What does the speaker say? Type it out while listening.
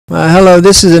Hello,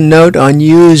 this is a note on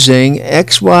using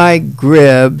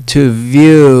XyGrib to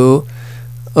view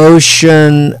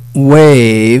ocean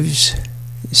waves,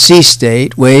 sea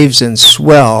state, waves and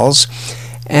swells.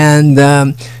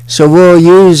 And so we'll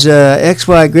use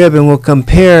XyGrib and we'll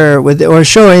compare with, or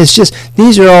showing, it's just,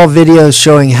 these are all videos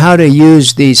showing how to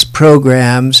use these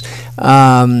programs,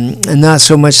 and not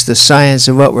so much the science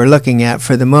of what we're looking at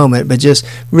for the moment, but just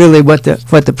really what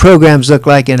the programs look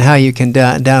like and how you can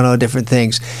download different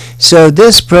things. So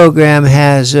this program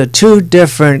has two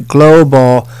different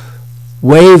global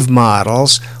wave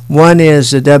models. One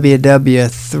is the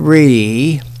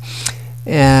WW3,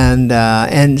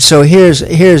 and so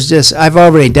here's just, I've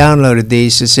already downloaded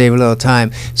these to save a little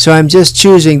time. So I'm just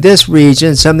choosing this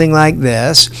region, something like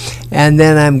this, and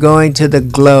then I'm going to the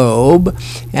globe,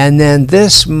 and then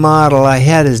this model I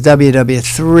had is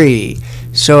WW3.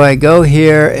 So I go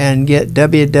here and get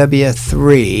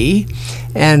WW3,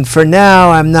 and for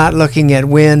now I'm not looking at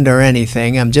wind or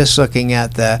anything. I'm just looking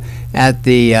at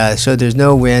so there's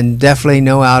no wind, definitely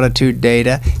no altitude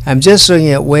data. I'm just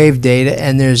looking at wave data,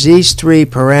 and there's these three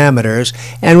parameters,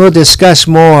 and we'll discuss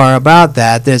more about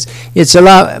that. It's a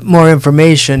lot more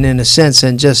information in a sense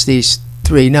than just these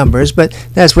three numbers, but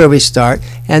that's where we start.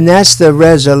 And that's the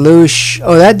resolution.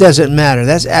 Oh, that doesn't matter.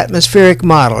 That's atmospheric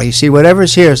model. You see,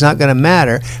 whatever's here is not going to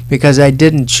matter because I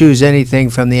didn't choose anything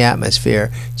from the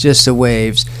atmosphere, just the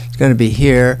waves. It's going to be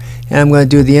here, and I'm going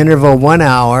to do the interval 1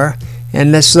 hour,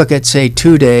 and let's look at, say,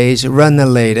 2 days, run the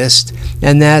latest,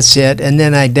 and that's it. And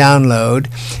then I download,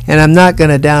 and I'm not going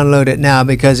to download it now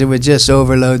because it would just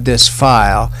overload this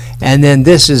file. And then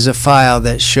this is a file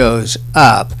that shows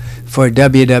up for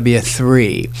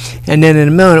WW3, and then in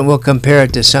a moment we'll compare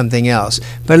it to something else.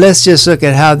 But let's just look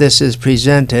at how this is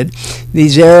presented.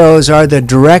 These arrows are the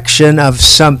direction of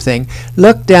something.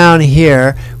 Look down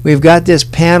here, we've got this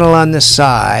panel on the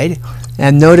side,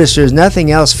 and notice there's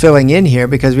nothing else filling in here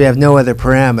because we have no other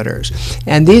parameters.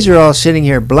 And these are all sitting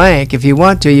here blank. If you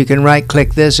want to, you can right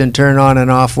click this and turn on and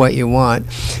off what you want,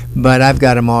 but I've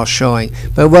got them all showing.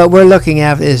 But what we're looking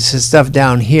at is the stuff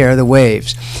down here, the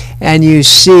waves. And you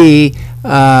see,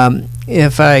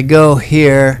 if I go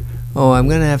here, oh, I'm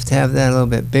going to have that a little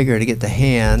bit bigger to get the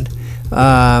hand.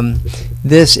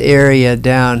 This area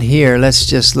down here, let's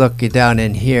just look down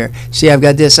in here. See, I've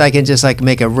got this, I can just like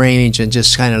make a range and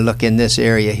just kind of look in this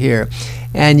area here.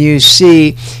 And you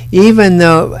see, even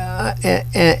though,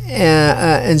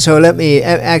 and so let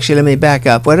me back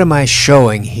up. What am I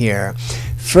showing here?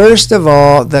 First of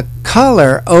all, the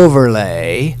color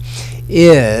overlay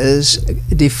is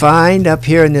defined up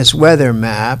here in this weather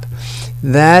map.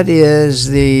 That is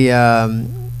the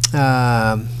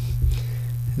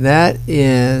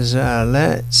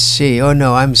let's see, oh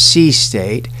no, I'm sea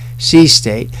state.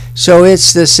 So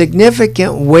it's the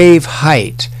significant wave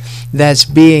height that's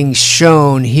being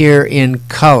shown here in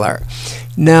color.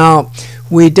 Now,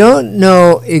 we don't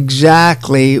know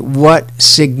exactly what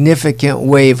significant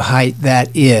wave height that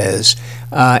is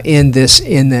in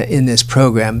this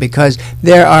program, because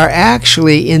there are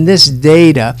actually in this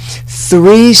data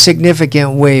 3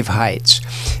 significant wave heights.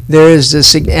 There is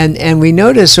this, and we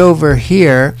notice over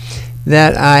here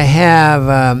that I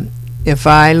have, if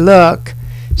I look,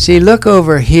 see, look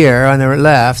over here on the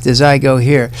left as I go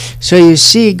here. So you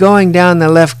see, going down the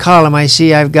left column, I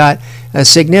see I've got a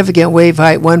significant wave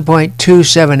height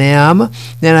 1.27 m,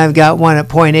 then I've got one at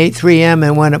 0.83 m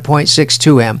and one at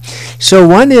 0.62 m. So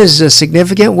one is a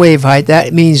significant wave height.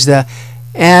 That means the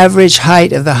average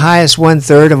height of the highest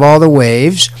 1/3 of all the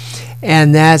waves,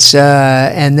 and that's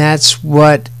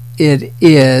what it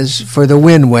is for the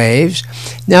wind waves.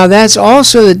 Now that's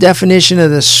also the definition of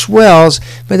the swells,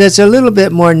 but that's a little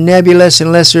bit more nebulous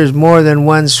unless there's more than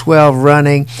one swell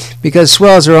running, because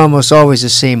swells are almost always the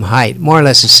same height, more or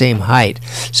less the same height,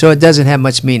 so it doesn't have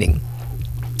much meaning.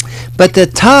 But the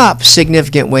top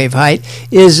significant wave height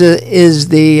is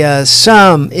the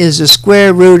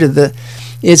square root of the,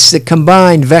 it's the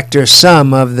combined vector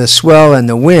sum of the swell and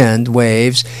the wind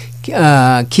waves,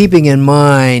 keeping in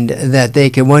mind that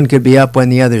one could be up when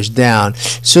the other's down.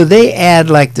 So they add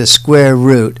like the square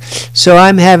root. So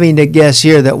I'm having to guess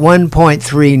here that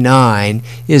 1.39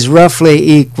 is roughly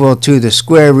equal to the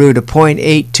square root of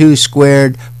 0.82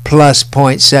 squared plus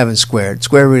 0.7 squared.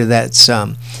 Square root of that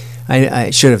sum. I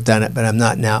should have done it, but I'm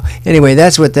not now. Anyway,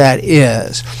 that's what that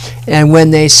is. And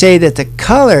when they say that the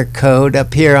color code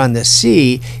up here on the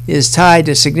C is tied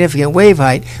to significant wave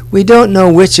height, we don't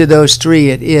know which of those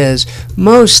 3 it is.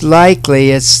 Most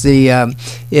likely it's the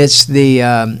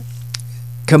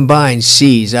combined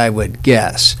C's, I would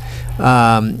guess.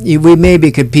 We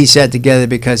maybe could piece that together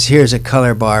because here's a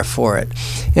color bar for it.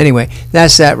 Anyway,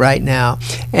 that's that right now.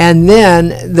 And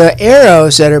then the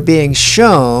arrows that are being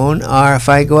shown are, if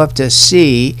I go up to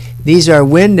C, these are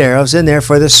wind arrows, and they're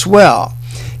for the swell.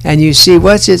 And you see,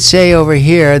 what's it say over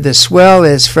here? The swell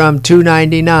is from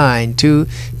 299 to,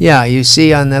 yeah, you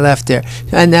see on the left there.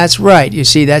 And that's right. You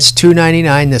see, that's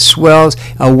 299. The swells,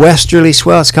 a westerly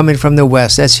swell is coming from the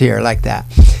west. That's here, like that.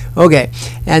 Okay,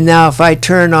 and now if I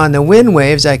turn on the wind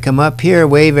waves, I come up here,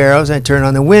 wave arrows, I turn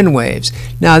on the wind waves.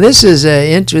 Now this is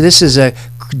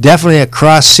definitely a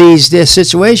cross seas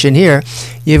situation here.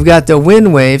 You've got the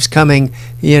wind waves coming,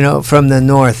 from the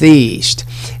northeast.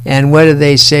 And what do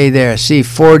they say there? See,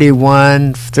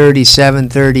 41, 37,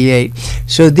 38.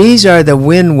 So these are the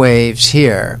wind waves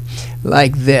here,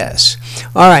 like this.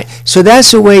 All right, so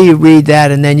that's the way you read that,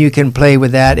 and then you can play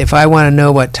with that. If I want to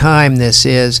know what time this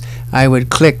is, I would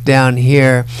click down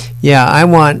here. Yeah, I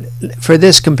want, for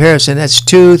this comparison, that's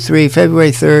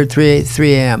February 3rd,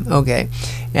 3 a.m. Okay,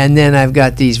 and then I've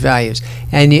got these values.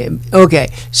 Okay,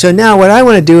 so now what I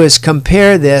want to do is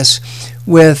compare this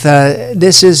with,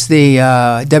 this is the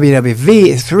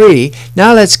WW3.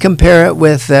 Now let's compare it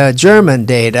with German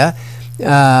data.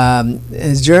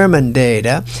 German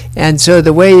data. And so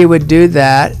the way you would do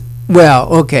that, well,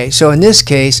 okay, so in this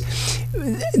case,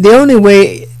 the only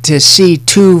way to see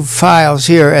two files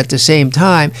here at the same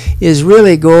time is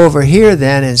really go over here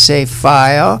then and say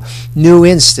File, New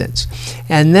Instance.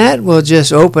 And that will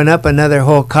just open up another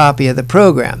whole copy of the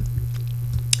program.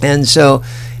 And so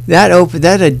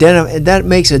that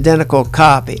makes identical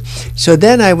copy. So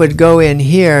then I would go in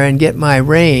here and get my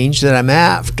range that I'm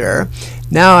after.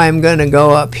 Now I'm going to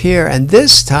go up here, and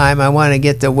this time I want to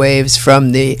get the waves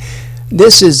from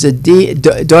this is the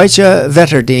Deutsche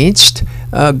Wetterdienst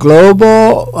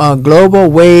global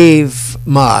wave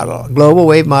model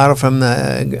from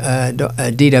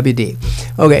the DWD.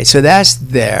 Okay, so that's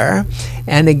there,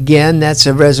 and again, that's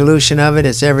a resolution of it.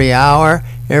 It's every hour,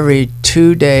 every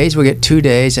 2 days. We'll get 2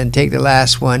 days and take the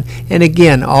last one. And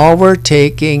again, all we're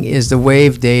taking is the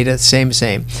wave data, same.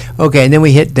 Okay, and then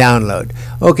we hit download.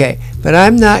 Okay, but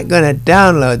I'm not going to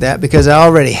download that because I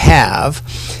already have.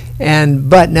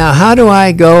 But now how do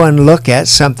I go and look at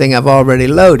something I've already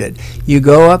loaded? You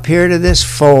go up here to this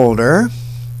folder,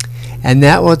 and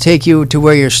that will take you to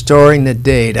where you're storing the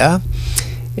data.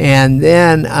 And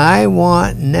then I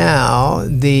want now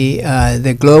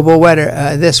the global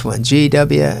weather, this one,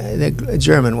 GW, the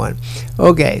German one.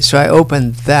 Okay, so I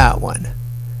opened that one.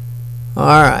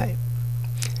 All right.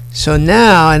 So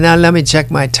now let me check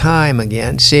my time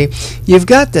again. See, you've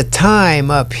got the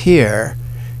time up here.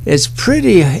 It's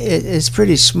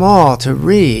pretty small to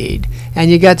read, and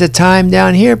you got the time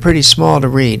down here pretty small to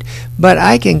read. But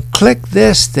I can click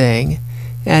this thing,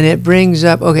 and it brings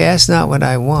up. Okay, that's not what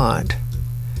I want.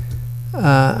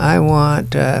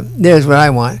 There's what I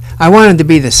want. I want them to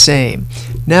be the same.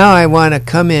 Now I want to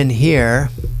come in here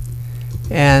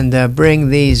and bring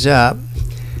these up.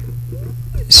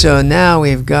 So now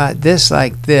we've got this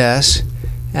like this,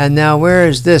 and now where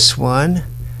is this one?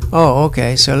 Oh,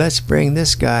 okay, so let's bring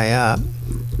this guy up.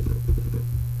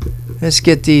 Let's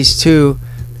get these two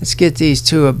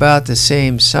about the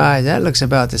same size. That looks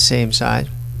about the same size.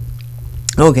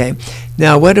 Okay,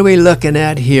 now what are we looking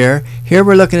at here? Here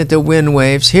we're looking at the wind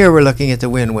waves. Here we're looking at the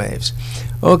wind waves.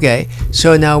 Okay,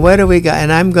 so now what do we got?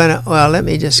 And I'm gonna, well, let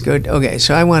me just go. Okay,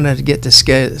 so I want to get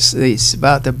these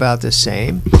about the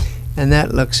same, and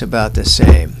that looks about the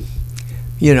same.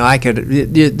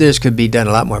 This could be done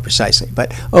a lot more precisely,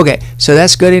 but okay, so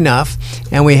that's good enough.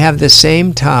 And we have the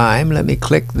same time. Let me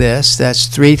click this. That's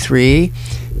 3:3,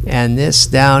 and this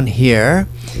down here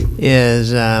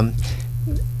is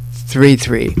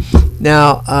 3:3.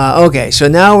 Now, okay, so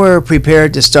now we're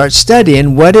prepared to start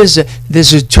studying.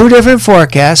 This is two different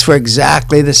forecasts for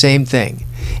exactly the same thing,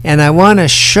 and I want to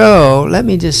show. Let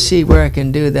me just see where I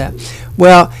can do that.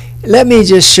 Well, let me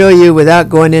just show you without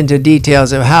going into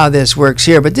details of how this works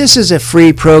here. But this is a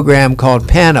free program called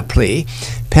Panoply.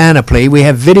 We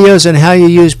have videos on how you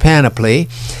use Panoply,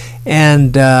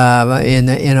 and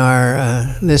in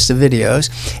our list of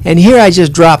videos. And here I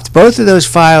just dropped both of those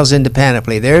files into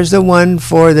Panoply. There's the one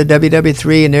for the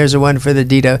WW3, and there's the one for the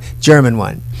German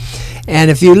one.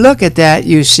 And if you look at that,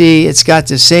 you see it's got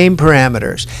the same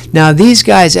parameters. Now these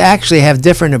guys actually have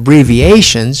different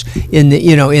abbreviations in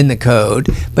the code,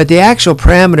 but the actual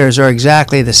parameters are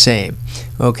exactly the same.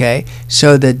 Okay,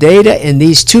 so the data in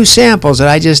these two samples that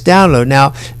I just downloaded.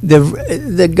 Now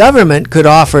the government could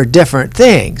offer different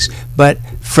things, but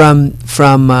from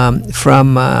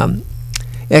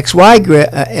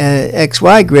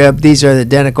XyGrib, these are the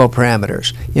identical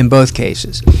parameters in both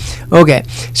cases. Okay,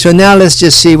 so now let's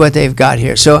just see what they've got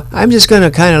here. So I'm just going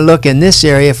to kind of look in this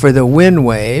area for the wind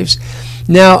waves.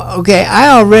 Now, okay, I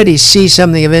already see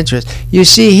something of interest. You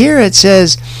see here it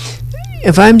says,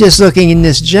 if I'm just looking in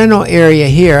this general area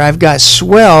here, I've got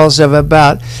swells of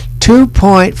about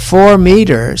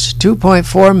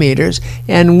 2.4 meters,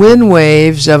 and wind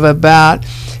waves of about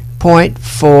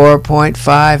 0.4,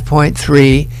 0.5,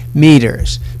 0.3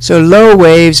 meters. So low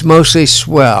waves, mostly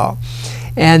swell.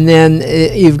 And then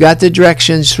you've got the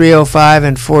directions 305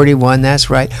 and 41, that's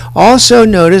right. Also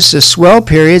notice the swell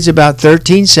period's about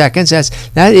 13 seconds.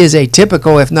 That is a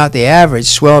typical, if not the average,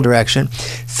 swell direction.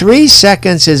 3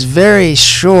 seconds is very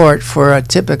short for a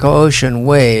typical ocean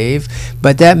wave,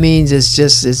 but that means it's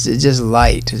just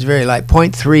light. It's very light.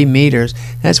 0.3 meters,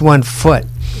 that's 1 foot.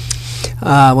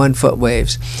 1 foot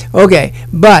waves. Okay,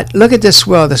 but look at the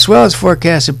swell. The swell is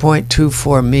forecasted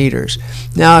 0.24 meters.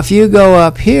 Now, if you go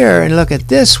up here and look at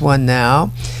this one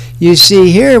now, you see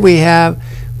here we have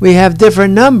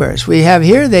different numbers. We have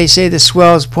here, they say the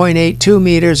swell is 0.82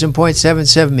 meters and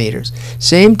 0.77 meters.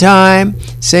 Same time,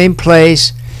 same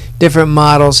place, different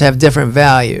models have different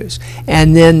values.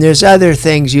 And then there's other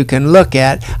things you can look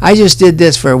at. I just did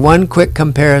this for one quick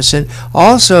comparison.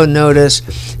 Also notice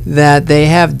that they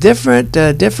have different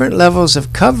levels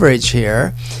of coverage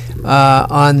here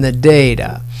on the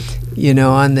data. You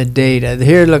know, on the data.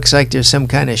 Here it looks like there's some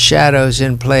kind of shadows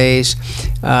in place.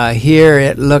 Here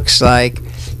it looks like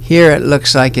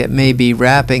it may be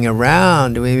wrapping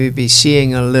around. We may be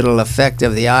seeing a little effect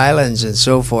of the islands and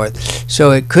so forth. So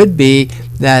it could be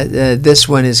that this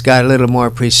one has got a little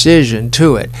more precision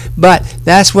to it. But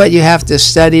that's what you have to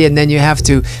study, and then you have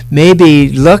to maybe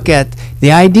look at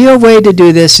the ideal way to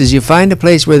do this is you find a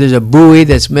place where there's a buoy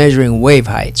that's measuring wave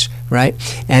heights, right?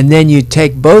 And then you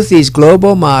take both these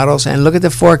global models and look at the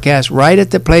forecast right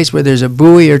at the place where there's a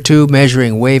buoy or two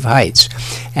measuring wave heights.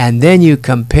 And then you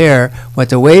compare what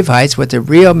the wave heights, what the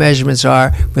real measurements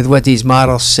are with what these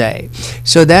models say.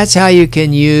 So that's how you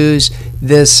can use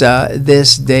this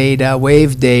data,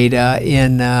 wave data,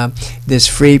 in this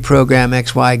free program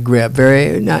XyGrib.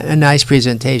 A nice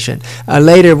presentation.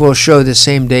 Later we'll show the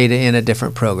same data in a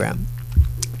different program.